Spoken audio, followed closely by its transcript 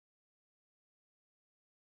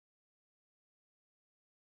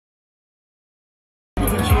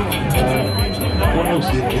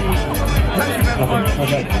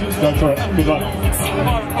Okay, go for it. Good luck.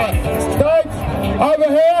 Stage over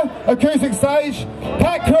here, acoustic stage,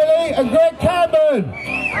 Pat Crilly and Greg Camburn.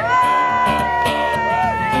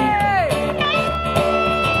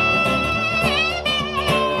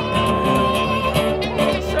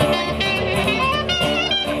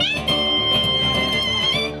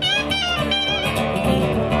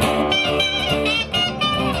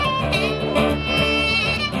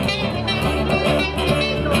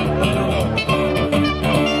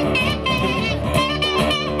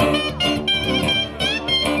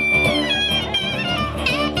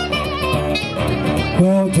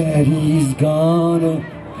 Well, Daddy's gonna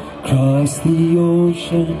cross the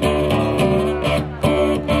ocean,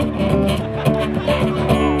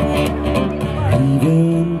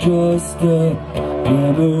 leaving just a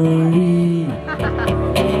memory.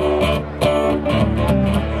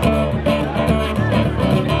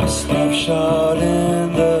 A snapshot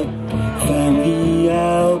in the family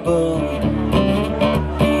album.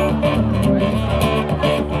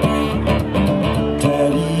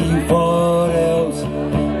 Daddy, what else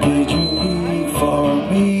did you leave for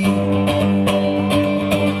me?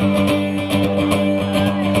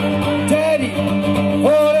 Daddy,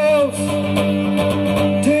 what else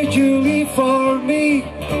did you leave for me?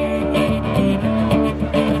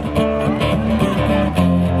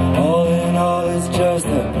 All in all, it's just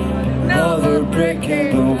another brick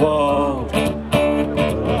in the wall.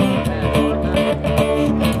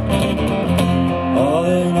 All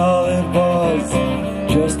in all, it was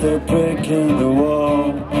just a brick in the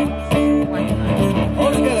wall.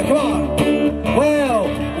 All together, come on! Well,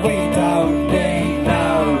 we don't need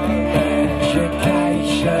no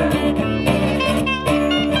education,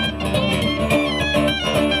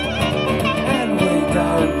 and we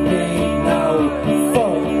don't need no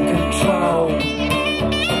full control.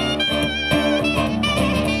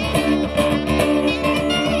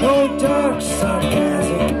 No dark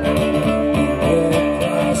sarcasm in the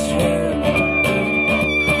classroom.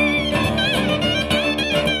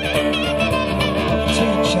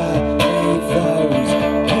 Teacher, leave those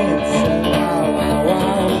kids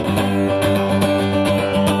alone.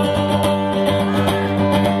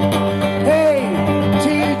 Hey,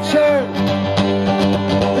 teacher,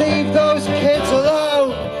 leave those kids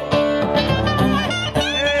alone.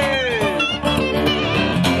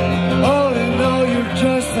 All in all, you're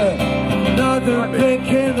just another brick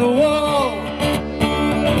in the wall.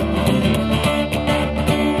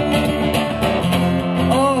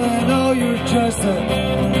 All in all, you're just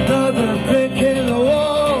another brick in the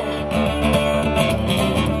wall.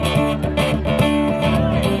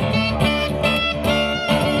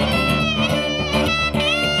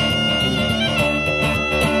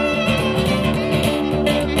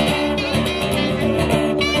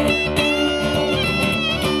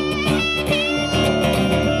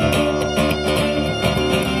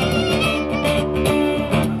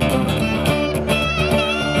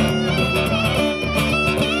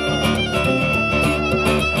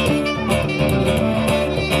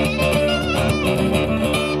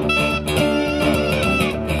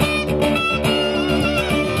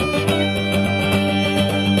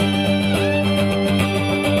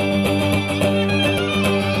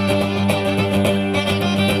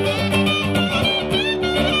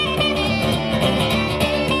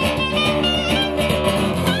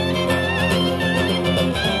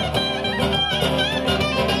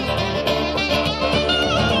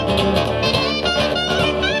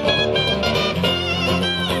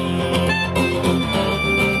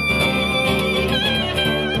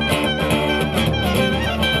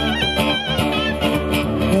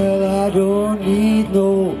 Well, I don't need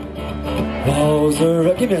no walls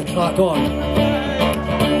or... Give me a track on.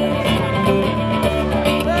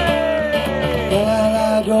 Well,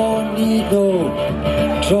 I don't need no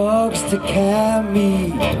drugs to calm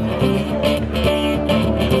me.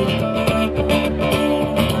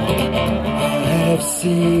 I have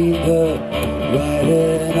seen the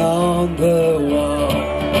writing on the wall.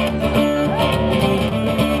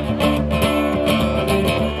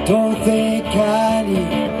 Don't think I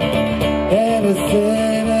need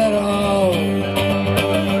anything at all.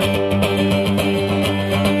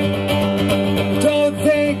 Don't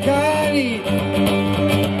think I need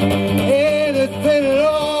anything at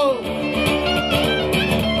all.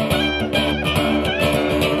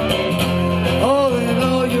 All in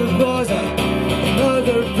all, you was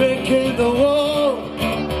another brick in the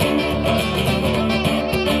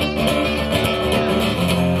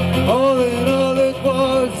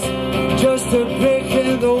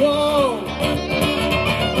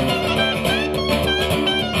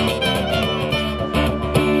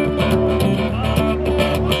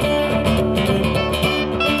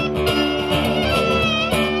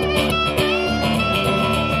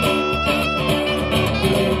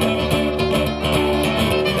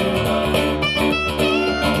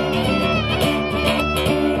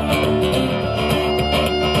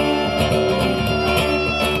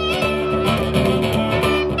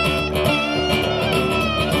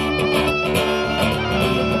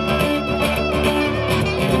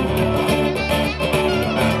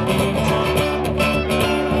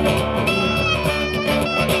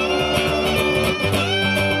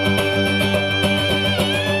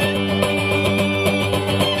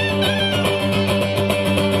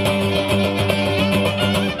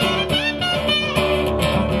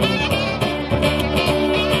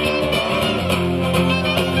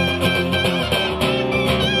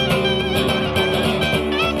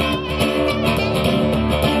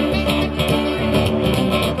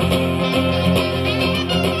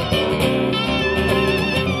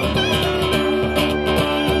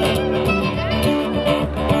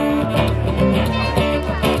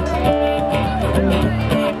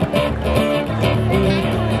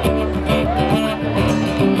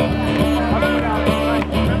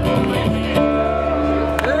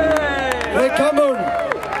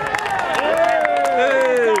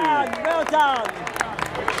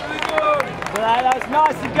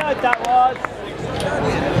nice and good, that was.